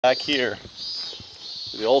Back here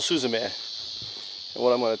with the old Suzume, and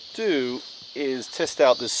what I'm going to do is test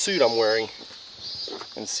out this suit I'm wearing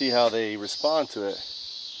and see how they respond to it.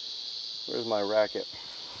 Where's my racket?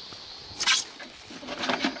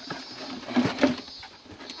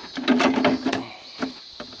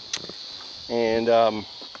 And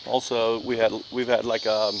also we've had like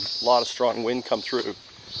a lot of strong wind come through.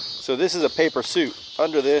 So this is a paper suit.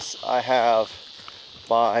 Under this I have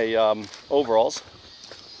my overalls.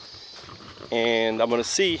 And I'm going to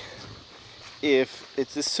see if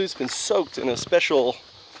this suit's been soaked in a special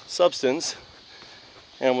substance,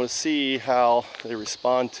 and I'm going to see how they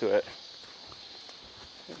respond to it.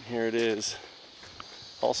 And here it is.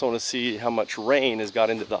 Also want to see how much rain has got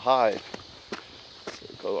into the hive. So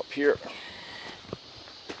go up here.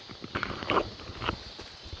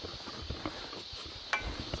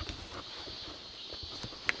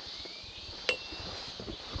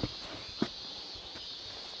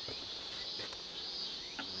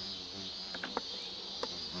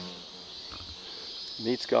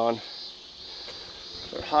 Meat's gone.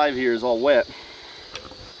 Our hive here is all wet.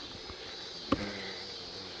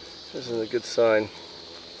 This is a good sign.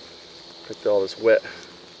 Picked all this wet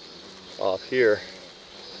off here.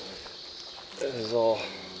 This is all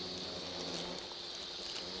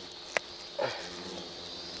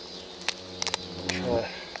try to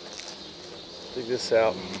dig this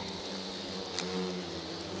out.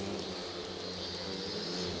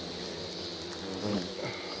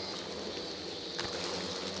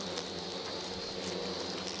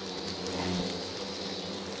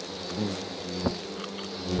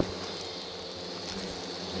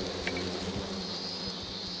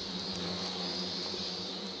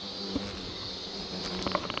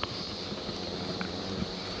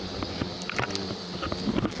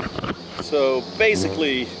 So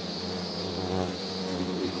basically,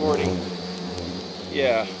 recording,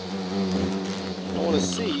 yeah, I want to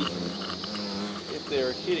see if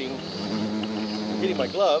they're hitting my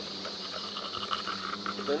glove,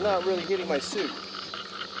 but they're not really hitting my suit.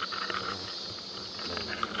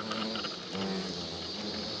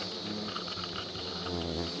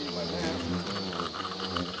 Hitting my mask.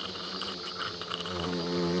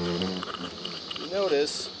 You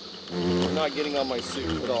notice they're not getting on my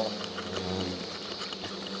suit at all.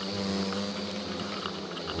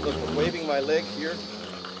 Look, I'm waving my leg here.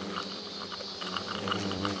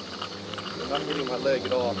 I'm not hitting my leg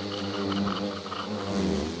at all. I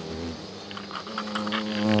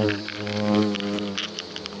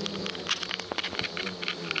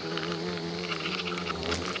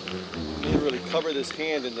need to really cover this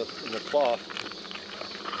hand in the cloth.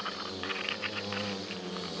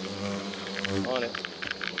 On it.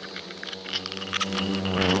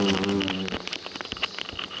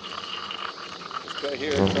 Right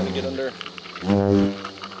here, trying to get under.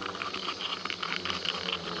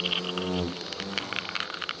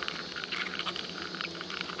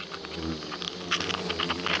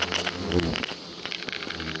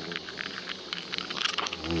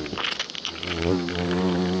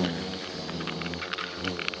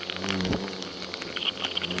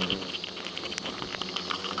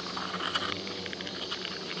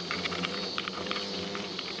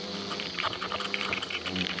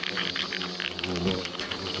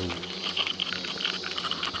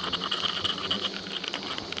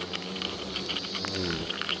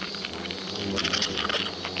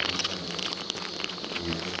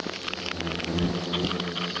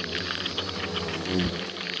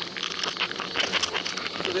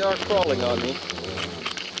 So they are crawling on me.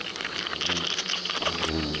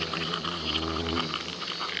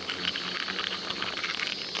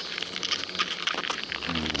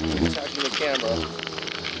 Attacking the camera.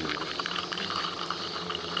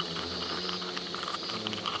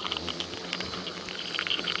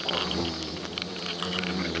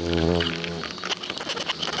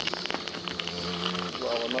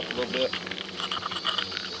 Roll them up a little bit.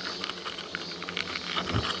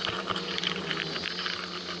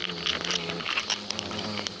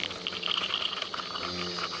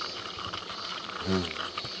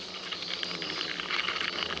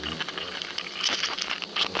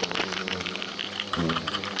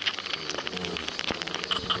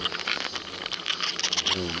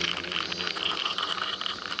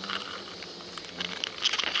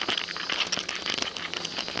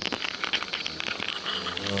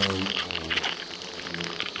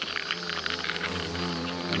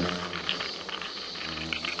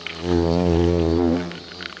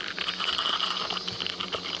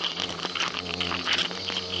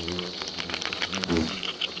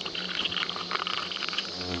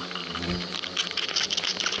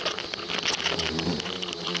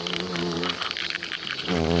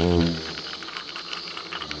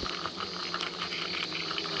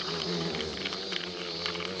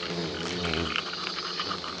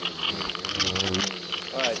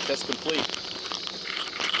 test complete.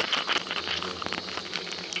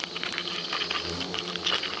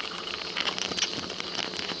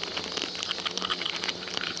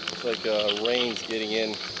 Looks like rain's getting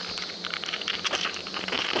in.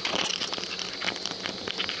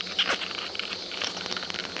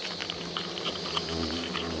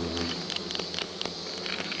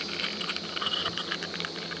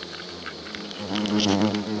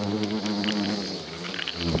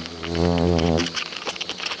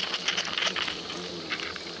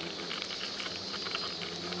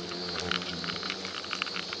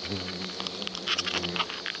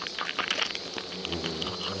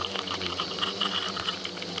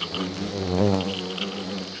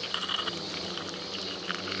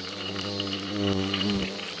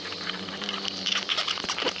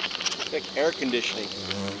 Like air conditioning.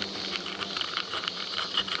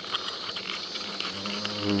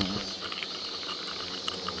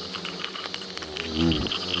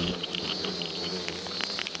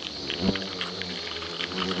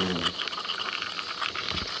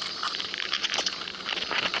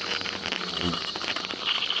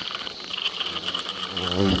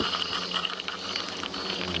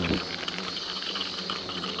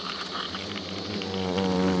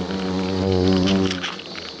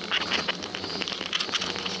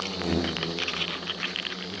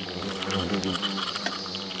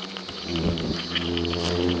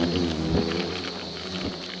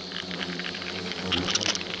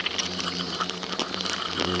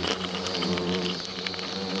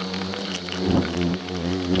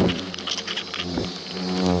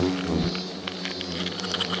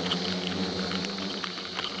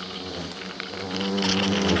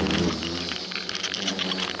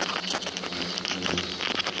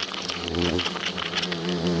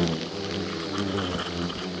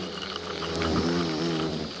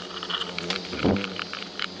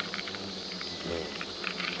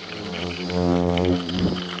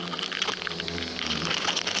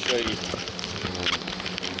 Show you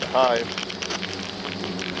the hive.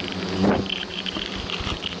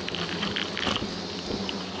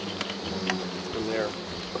 From there,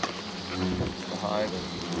 the hive.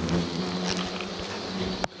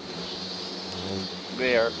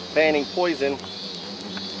 They are fanning poison.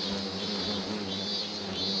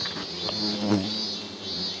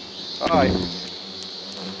 Alright.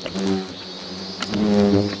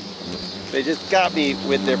 They just got me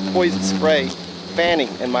with their poison spray fanning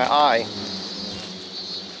in my eye.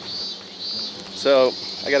 So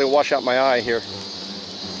I gotta wash out my eye here.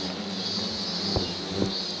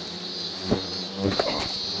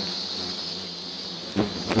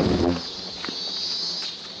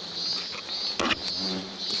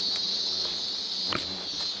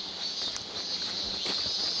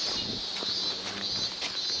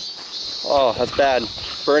 Oh, that's bad.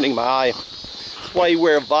 Burning my eye. That's why you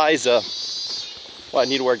wear a visor. Well, I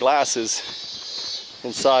need to wear glasses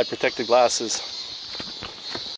inside, protective glasses.